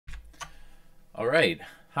All right.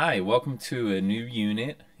 Hi, welcome to a new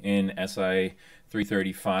unit in SI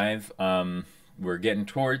 335. We're getting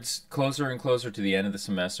towards closer and closer to the end of the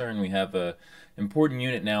semester, and we have a important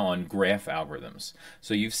unit now on graph algorithms.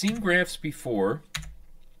 So you've seen graphs before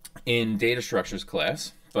in data structures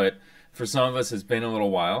class, but for some of us it's been a little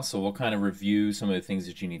while, so we'll kind of review some of the things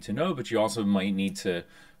that you need to know, but you also might need to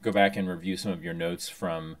go back and review some of your notes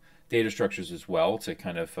from data structures as well to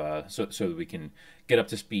kind of so that we can get up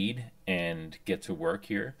to speed and get to work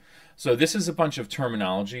here. So this is a bunch of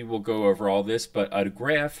terminology. We'll go over all this, but a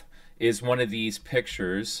graph is one of these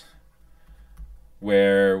pictures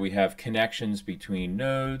where we have connections between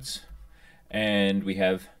nodes, and we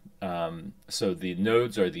have so the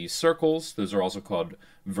nodes are these circles. Those are also called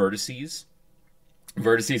vertices.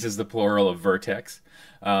 Vertices is the plural of vertex,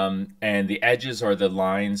 and the edges are the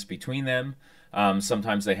lines between them.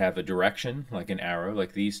 Sometimes they have a direction, like an arrow,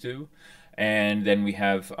 like these do. And then we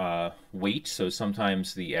have weight, so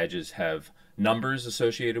sometimes the edges have numbers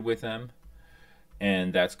associated with them,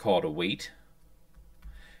 and that's called a weight.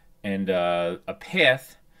 And a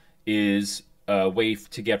path is a way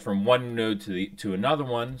to get from one node to another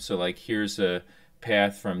one. So like here's a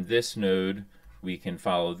path from this node. We can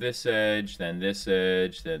follow this edge, then this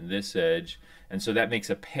edge, then this edge. And so that makes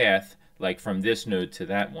a path like from this node to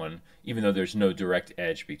that one, even though there's no direct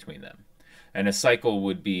edge between them. And a cycle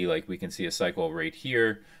would be like we can see a cycle right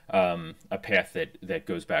here, a path that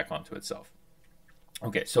goes back onto itself.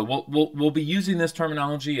 Okay, so we'll be using this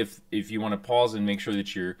terminology. If you want to pause and make sure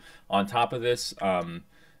that you're on top of this,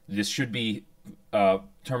 this should be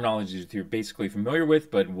terminology that you're basically familiar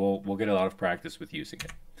with, but we'll get a lot of practice with using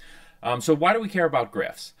it. So why do we care about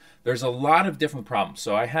graphs? There's a lot of different problems.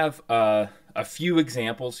 So I have a few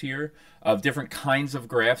examples here of different kinds of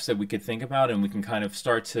graphs that we could think about, and we can kind of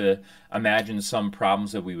start to imagine some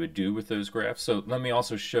problems that we would do with those graphs. So let me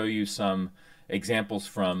also show you some examples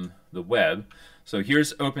from the web. So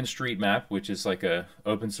here's OpenStreetMap, which is like a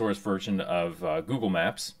open source version of Google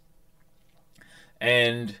Maps.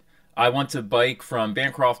 And I want to bike from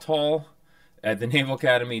Bancroft Hall at the Naval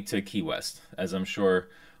Academy to Key West, as I'm sure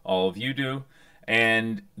all of you do.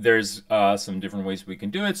 And there's some different ways we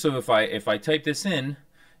can do it. So if I type this in,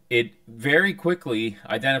 it very quickly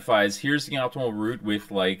identifies here's the optimal route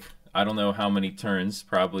with, like, I don't know how many turns,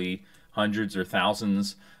 probably hundreds or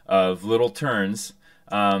thousands of little turns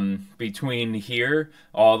between here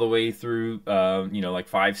all the way through like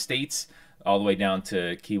 5 states all the way down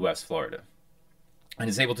to Key West, Florida. And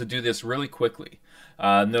it's able to do this really quickly.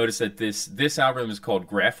 Notice that this algorithm is called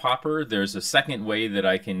Graphhopper. There's a second way that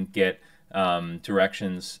I can get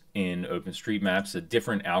directions in OpenStreetMaps, a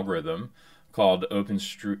different algorithm called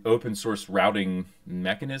open source routing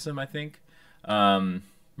mechanism, I think.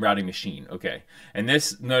 Routing machine, okay. And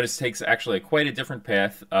this, notice, takes actually quite a different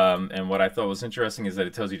path. And what I thought was interesting is that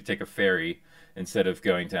it tells you to take a ferry instead of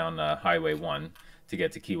going down Highway 1 to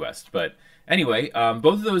get to Key West. But anyway,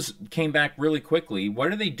 both of those came back really quickly.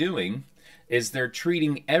 What are they doing is they're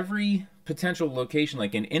treating every potential location,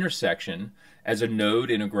 like an intersection, as a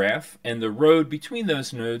node in a graph, and the road between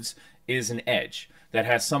those nodes is an edge that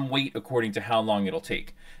has some weight according to how long it'll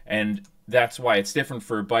take. And that's why it's different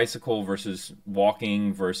for bicycle versus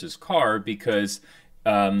walking versus car, because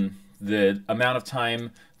the amount of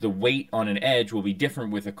time the weight on an edge will be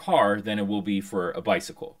different with a car than it will be for a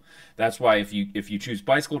bicycle. That's why if you choose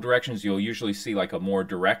bicycle directions, you'll usually see like a more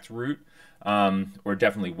direct route, or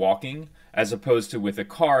definitely walking, as opposed to with a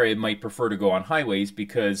car, it might prefer to go on highways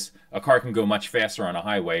because a car can go much faster on a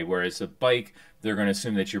highway, whereas a bike, they're going to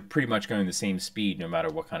assume that you're pretty much going the same speed no matter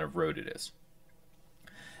what kind of road it is.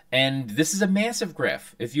 And this is a massive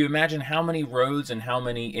graph. If you imagine how many roads and how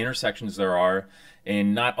many intersections there are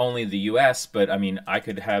in not only the US, but I mean, I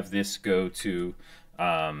could have this go to,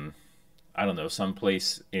 I don't know,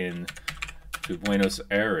 someplace to Buenos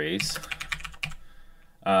Aires.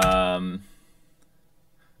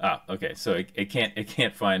 Okay, so it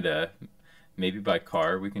can't find maybe by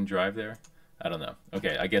car we can drive there. I don't know.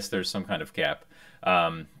 Okay, I guess there's some kind of cap.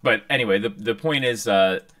 But anyway, the point is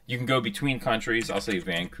you can go between countries. I'll say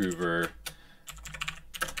Vancouver,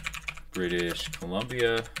 British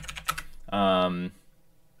Columbia. And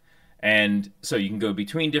so you can go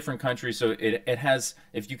between different countries. So it has,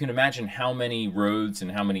 if you can imagine how many roads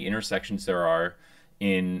and how many intersections there are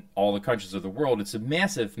in all the countries of the world, it's a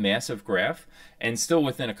massive, massive graph. And still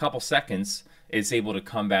within a couple seconds, it's able to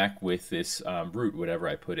come back with this route, whatever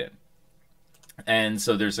I put in. And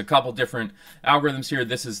so there's a couple different algorithms here.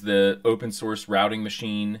 This is the open source routing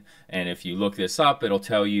machine. And if you look this up, it'll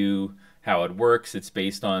tell you how it works. It's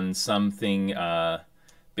based on something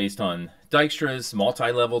based on Dijkstra's,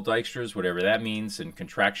 multi-level Dijkstra's, whatever that means, and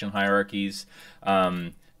contraction hierarchies.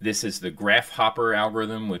 This is the graph hopper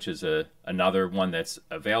algorithm, which is another one that's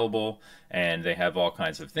available, and they have all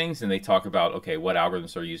kinds of things, and they talk about, okay, what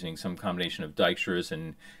algorithms are using some combination of Dijkstra's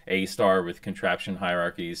and A star with contraction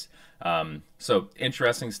hierarchies. So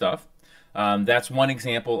interesting stuff. That's one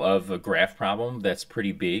example of a graph problem that's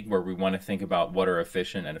pretty big, where we want to think about what are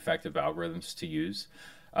efficient and effective algorithms to use.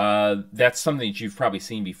 That's something that you've probably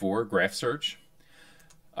seen before, graph search.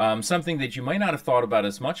 Something that you might not have thought about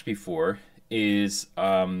as much before is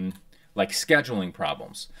like scheduling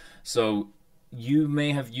problems. So you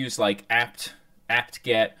may have used like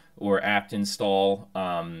apt-get or apt-install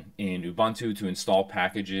in Ubuntu to install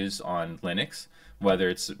packages on Linux, whether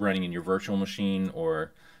it's running in your virtual machine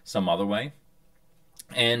or some other way.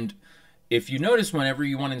 And if you notice, whenever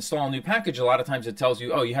you want to install a new package, a lot of times it tells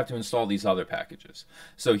you, oh, you have to install these other packages.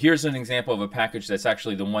 So here's an example of a package that's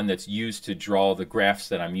actually the one that's used to draw the graphs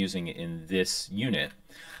that I'm using in this unit.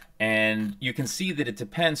 And you can see that it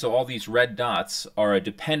depends, so all these red dots are a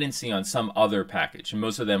dependency on some other package, and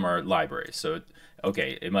most of them are libraries. So,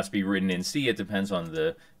 okay, it must be written in C, it depends on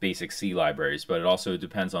the basic C libraries, but it also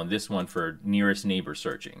depends on this one for nearest neighbor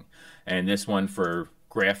searching, and this one for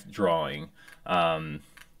graph drawing, and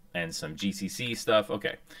some GCC stuff.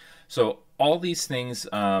 Okay, so all these things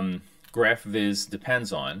GraphViz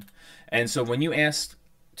depends on, and so when you ask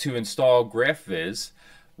to install GraphViz,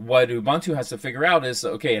 what Ubuntu has to figure out is,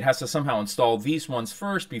 okay, it has to somehow install these ones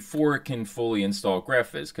first before it can fully install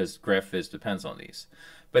GraphViz, because GraphViz depends on these.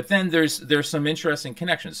 But then there's some interesting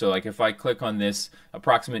connections. So like if I click on this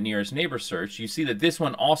approximate nearest neighbor search, you see that this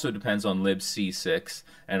one also depends on libc6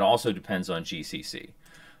 and also depends on GCC.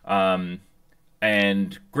 And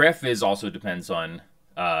GraphViz also depends on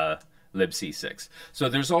libc6. So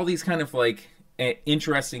there's all these kind of like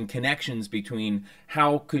interesting connections between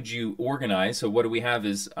how could you organize. So what do we have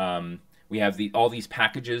is we have all these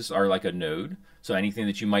packages are like a node. So anything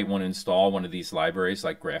that you might want to install, one of these libraries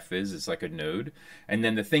like GraphViz is like a node. And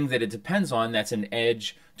then the thing that it depends on, that's an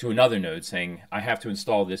edge to another node saying, I have to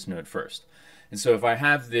install this node first. And so if I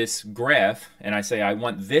have this graph and I say I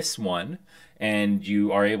want this one, and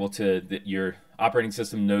you are able to, your operating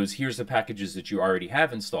system knows here's the packages that you already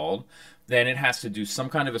have installed, then it has to do some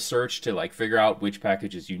kind of a search to like figure out which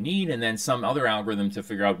packages you need, and then some other algorithm to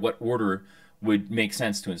figure out what order would make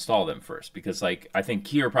sense to install them first. Because like I think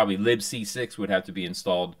here probably libc6 would have to be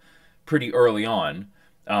installed pretty early on,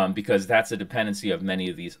 because that's a dependency of many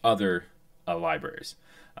of these other libraries.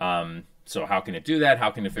 So how can it do that?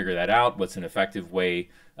 How can it figure that out? What's an effective way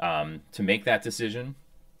to make that decision?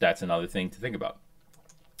 That's another thing to think about.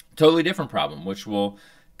 Totally different problem, which will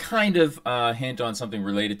kind of hint on something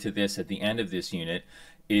related to this at the end of this unit,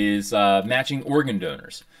 is matching organ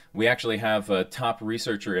donors. We actually have a top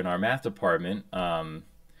researcher in our math department,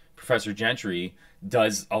 Professor Gentry,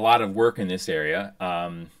 does a lot of work in this area,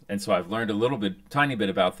 and so I've learned a little bit, tiny bit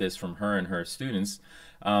about this from her and her students.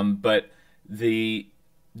 But the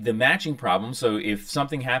matching problem, so if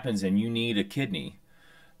something happens and you need a kidney,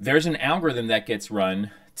 there's an algorithm that gets run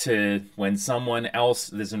to when someone else,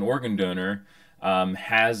 there's an organ donor,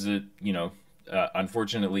 has a,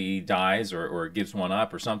 unfortunately dies or gives one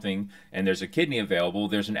up or something, and there's a kidney available,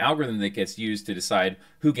 there's an algorithm that gets used to decide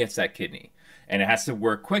who gets that kidney. And it has to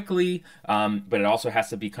work quickly, but it also has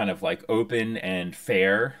to be kind of like open and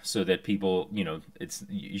fair, so that people,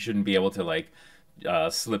 you shouldn't be able to like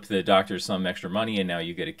slip the doctor some extra money and now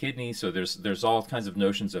you get a kidney. So there's all kinds of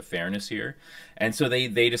notions of fairness here. And so they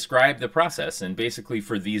describe the process, and basically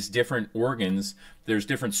for these different organs there's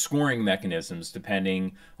different scoring mechanisms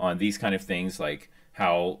depending on these kind of things, like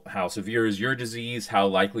how severe is your disease, how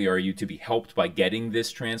likely are you to be helped by getting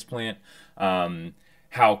this transplant,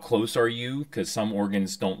 how close are you, because some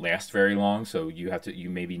organs don't last very long, so you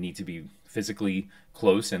maybe need to be physically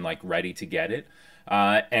close and like ready to get it.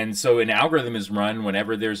 And so an algorithm is run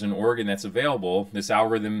whenever there's an organ that's available. This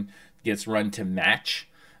algorithm gets run to match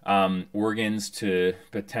organs to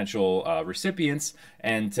potential recipients,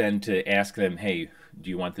 and then to ask them, hey, do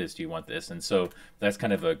you want this? Do you want this? And so that's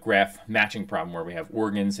kind of a graph matching problem where we have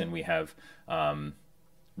organs and we have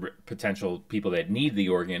potential people that need the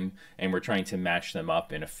organ, and we're trying to match them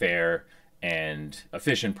up in a fair and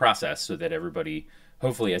efficient process so that everybody,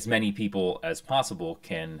 hopefully as many people as possible,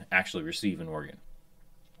 can actually receive an organ.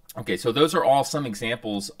 Okay, so those are all some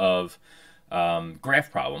examples of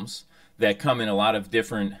graph problems that come in a lot of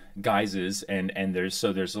different guises, and there's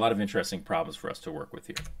a lot of interesting problems for us to work with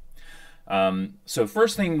here. So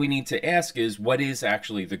first thing we need to ask is, what is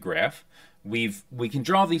actually the graph? We can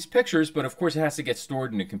draw these pictures, but of course it has to get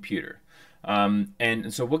stored in a computer.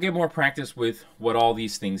 And so we'll get more practice with what all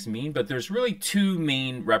these things mean, but there's really two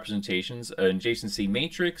main representations, an adjacency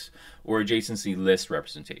matrix or adjacency list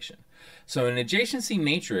representation. So an adjacency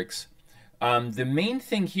matrix, the main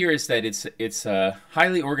thing here is that it's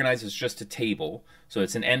highly organized as just a table. So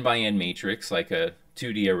it's an n by n matrix, like a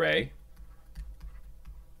 2D array,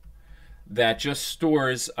 that just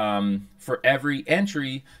stores, for every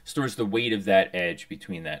entry, stores the weight of that edge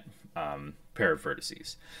between that pair of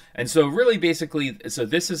vertices. And so really basically, so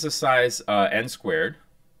this is a size n squared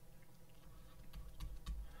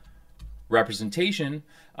representation.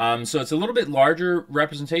 So it's a little bit larger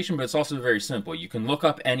representation, but it's also very simple. You can look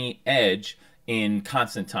up any edge in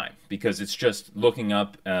constant time because it's just looking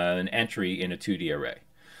up an entry in a 2D array.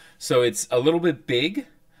 So it's a little bit big,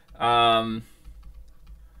 but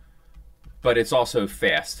it's also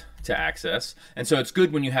fast to access. And so it's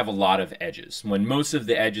good when you have a lot of edges. When most of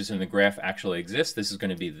the edges in the graph actually exist, this is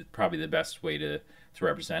going to be probably the best way to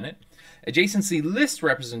represent it. Adjacency list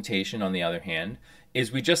representation, on the other hand,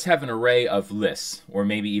 is we just have an array of lists, or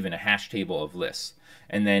maybe even a hash table of lists.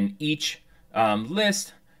 And then each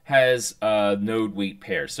list has a node weight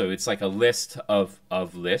pair. So it's like a list of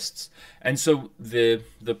lists. And so the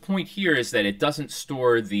point here is that it doesn't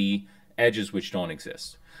store the edges which don't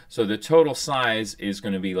exist. So the total size is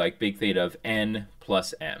going to be like big theta of n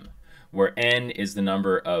plus m, where n is the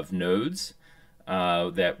number of nodes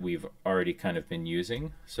that we've already kind of been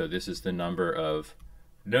using. So this is the number of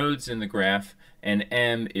nodes in the graph, and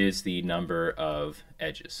m is the number of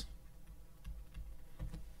edges.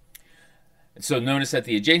 So notice that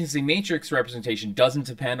the adjacency matrix representation doesn't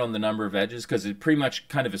depend on the number of edges because it pretty much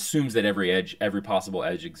kind of assumes that every possible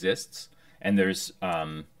edge exists, and there's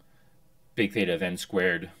big theta of n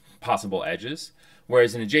squared possible edges.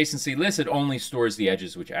 Whereas in adjacency list, it only stores the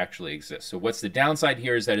edges which actually exist. So what's the downside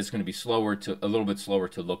here is that it's going to be a little bit slower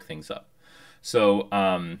to look things up. So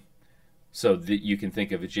you can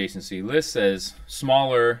think of adjacency lists as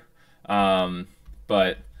smaller,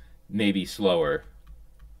 but maybe slower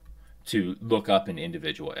to look up an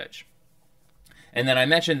individual edge. And then I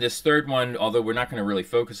mentioned this third one, although we're not going to really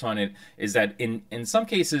focus on it, is that in some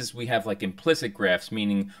cases we have like implicit graphs,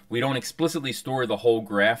 meaning we don't explicitly store the whole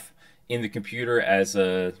graph in the computer as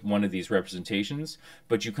one of these representations,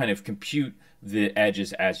 but you kind of compute the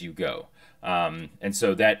edges as you go. And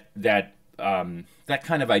so that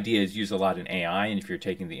kind of idea is used a lot in AI, and if you're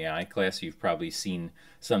taking the AI class, you've probably seen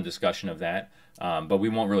some discussion of that, but we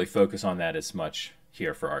won't really focus on that as much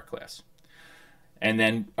here for our class. And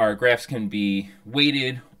then our graphs can be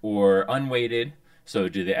weighted or unweighted. So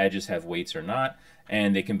do the edges have weights or not?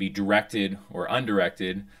 And they can be directed or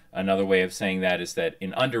undirected. Another way of saying that is that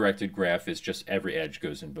an undirected graph is just every edge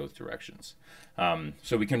goes in both directions.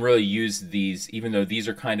 So we can really use these, even though these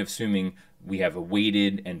are kind of assuming we have a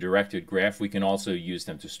weighted and directed graph, we can also use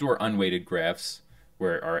them to store unweighted graphs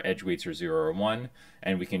where our edge weights are 0 or 1.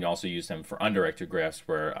 And we can also use them for undirected graphs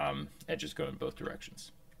where edges go in both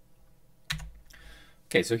directions.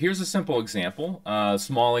 Okay, so here's a simple example, a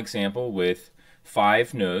small example with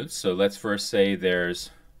 5 nodes. So let's first say there's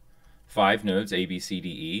 5 nodes, A, B, C, D,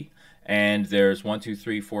 E, and there's 1, 2,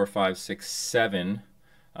 3, 4, 5, 6, 7,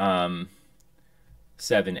 7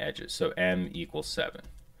 edges. So m equals 7.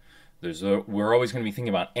 We're always going to be thinking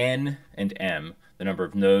about n and m, the number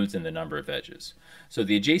of nodes and the number of edges. So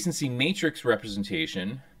the adjacency matrix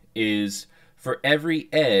representation is for every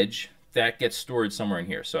edge that gets stored somewhere in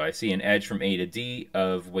here. So I see an edge from A to D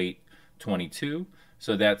of weight 22,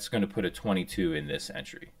 so that's going to put a 22 in this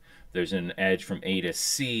entry. There's an edge from A to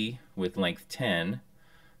C with length 10,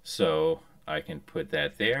 so I can put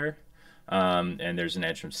that there. And there's an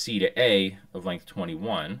edge from C to A of length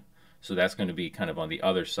 21, so that's going to be kind of on the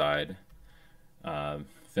other side,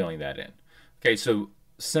 filling that in. Okay, so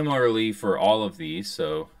similarly for all of these,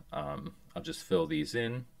 so I'll just fill these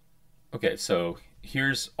in. Okay, so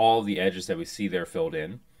here's all the edges that we see there filled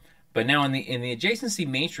in. But now in the adjacency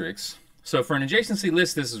matrix, so for an adjacency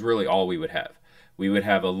list, this is really all we would have. We would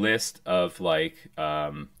have a list of like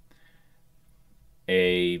A,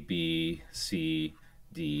 B, C,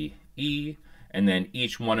 D, E, and then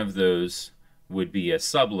each one of those would be a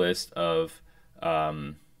sublist of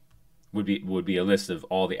would be a list of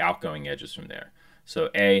all the outgoing edges from there.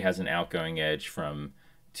 So A has an outgoing edge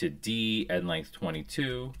to D at length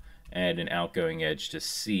 22, and an outgoing edge to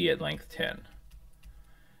C at length 10.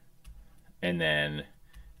 And then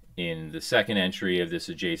in the second entry of this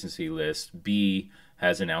adjacency list, B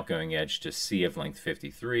has an outgoing edge to C of length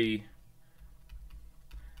 53,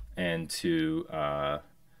 and to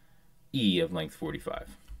E of length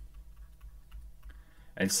 45.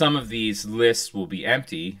 And some of these lists will be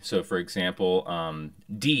empty. So for example,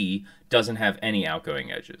 D doesn't have any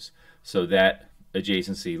outgoing edges. So that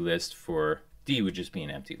adjacency list for D would just be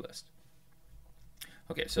an empty list.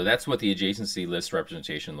 Okay, so that's what the adjacency list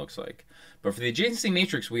representation looks like. But for the adjacency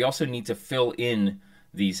matrix, we also need to fill in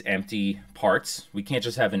these empty parts. We can't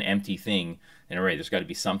just have an empty thing in an array. There's got to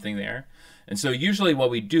be something there. And so usually what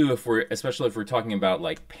we do, especially if we're talking about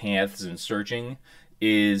like paths and searching,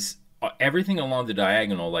 is everything along the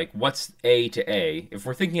diagonal, like what's A to A. If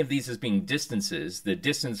we're thinking of these as being distances, the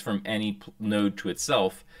distance from any node to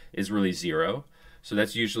itself is really 0. So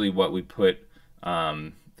that's usually what we put.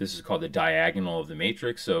 This is called the diagonal of the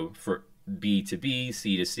matrix. So for B to B,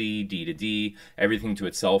 C to C, D to D, everything to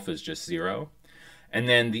itself is just 0. And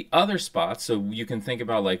then the other spots, so you can think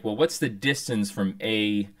about like, well, what's the distance from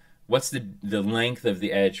A? What's the length of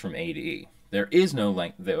the edge from A to E? There is no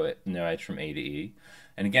edge from A to E.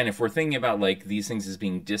 And again, if we're thinking about like these things as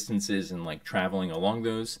being distances and like traveling along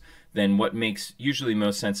those, then what makes usually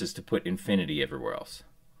most sense is to put infinity everywhere else.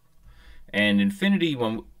 And infinity,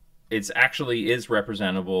 when it actually is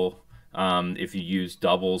representable if you use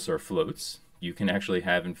doubles or floats. You can actually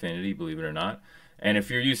have infinity, believe it or not. And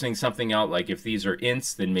if you're using something else, like if these are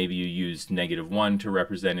ints, then maybe you use -1 to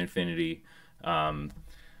represent infinity.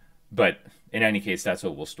 But in any case, that's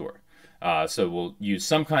what we'll store. So we'll use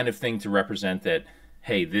some kind of thing to represent that,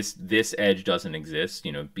 hey, this edge doesn't exist.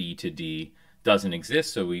 You know, B to D doesn't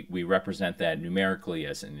exist, so we represent that numerically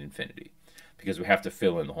as an infinity, because we have to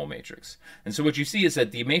fill in the whole matrix. And so what you see is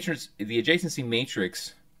that the adjacency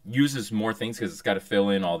matrix uses more things because it's got to fill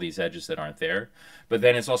in all these edges that aren't there. But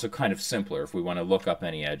then it's also kind of simpler. If we want to look up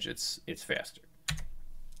any edge, it's faster.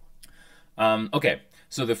 Okay,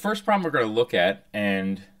 so the first problem we're going to look at,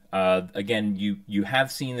 and again, you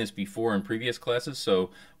have seen this before in previous classes, so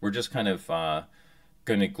we're just kind of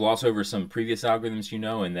going to gloss over some previous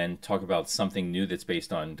algorithms and then talk about something new that's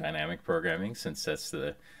based on dynamic programming, since that's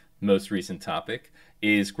the most recent topic,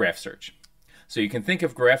 is graph search. So you can think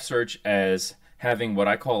of graph search as having what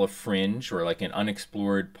I call a fringe, or like an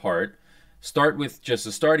unexplored part. Start with just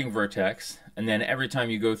a starting vertex, and then every time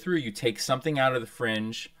you go through, you take something out of the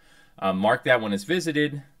fringe, mark that one as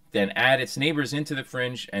visited, then add its neighbors into the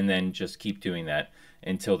fringe, and then just keep doing that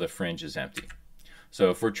until the fringe is empty. So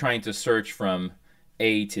if we're trying to search from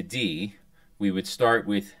A to D, we would start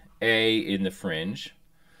with A in the fringe.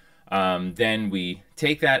 Then we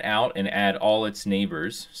take that out and add all its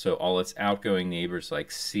neighbors, so all its outgoing neighbors like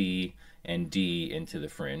C and D into the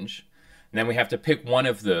fringe. And then we have to pick one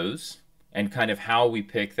of those, and kind of how we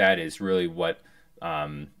pick that is really what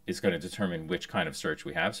is going to determine which kind of search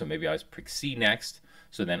we have. So maybe I pick C next,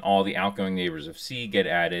 so then all the outgoing neighbors of C get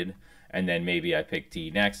added, and then maybe I pick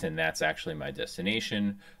D next, and that's actually my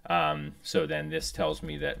destination. So then this tells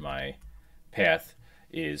me that my path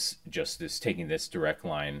is just taking this direct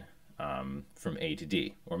line from A to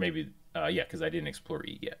D, or maybe, yeah, because I didn't explore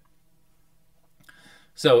E yet.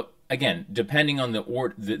 So again, depending on the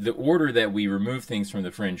order that we remove things from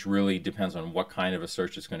the fringe really depends on what kind of a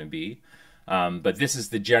search it's going to be. But this is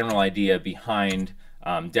the general idea behind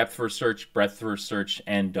depth first search, breadth first search,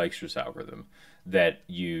 and Dijkstra's algorithm that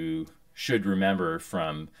you should remember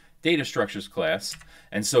from data structures class.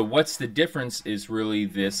 And so what's the difference is really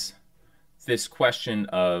this question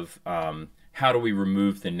of how do we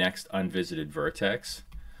remove the next unvisited vertex.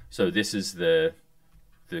 So this is the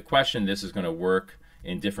question. This is going to work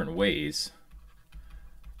in different ways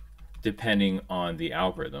depending on the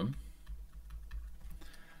algorithm.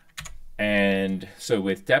 And so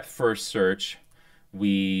with depth first search,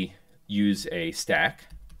 we use a stack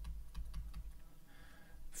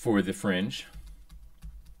for the fringe.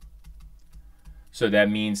 So that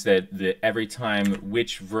means that every time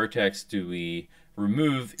which vertex do we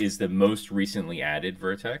remove is the most recently added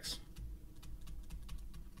vertex.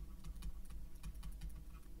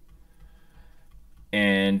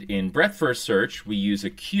 And in breadth first search, we use a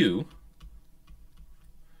queue.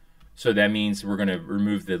 So that means we're going to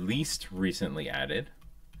remove the least recently added.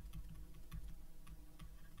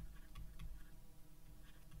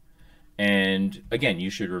 And again, you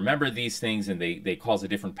should remember these things, and they cause a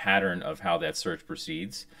different pattern of how that search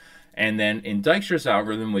proceeds. And then in Dijkstra's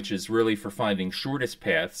algorithm, which is really for finding shortest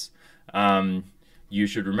paths, you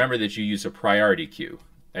should remember that you use a priority queue,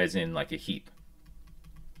 as in like a heap.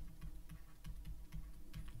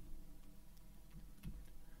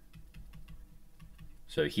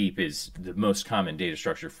 So heap is the most common data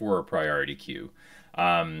structure for a priority queue.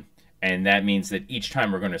 And that means that each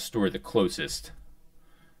time we're going to store the closest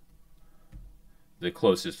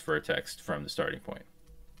vertex from the starting point.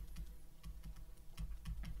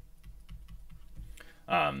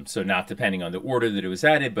 So not depending on the order that it was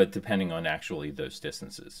added, but depending on actually those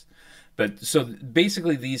distances. But so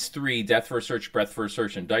basically these three, depth first search, breadth first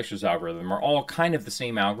search, and Dijkstra's algorithm are all kind of the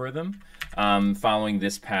same algorithm following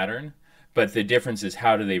this pattern. But the difference is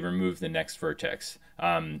how do they remove the next vertex?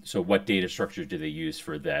 So what data structure do they use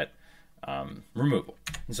for that removal?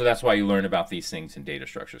 And so that's why you learn about these things in data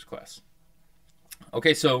structures class.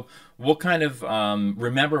 Okay, so we'll kind of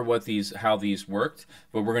remember how these worked,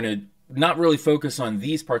 but we're going to not really focus on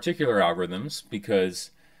these particular algorithms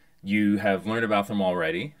because you have learned about them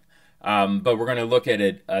already. But we're going to look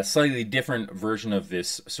at a slightly different version of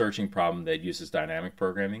this searching problem that uses dynamic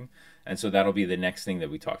programming. And so that'll be the next thing that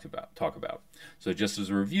we talk about. So just as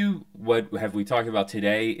a review, what have we talked about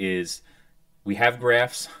today is we have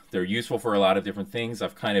graphs. They're useful for a lot of different things.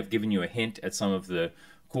 I've kind of given you a hint at some of the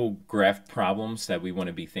cool graph problems that we want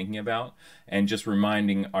to be thinking about, and just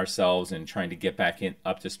reminding ourselves and trying to get back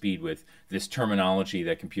up to speed with this terminology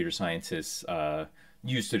that computer scientists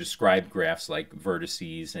use to describe graphs, like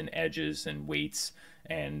vertices and edges and weights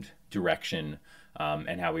and direction,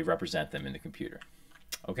 and how we represent them in the computer.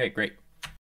 Okay, great.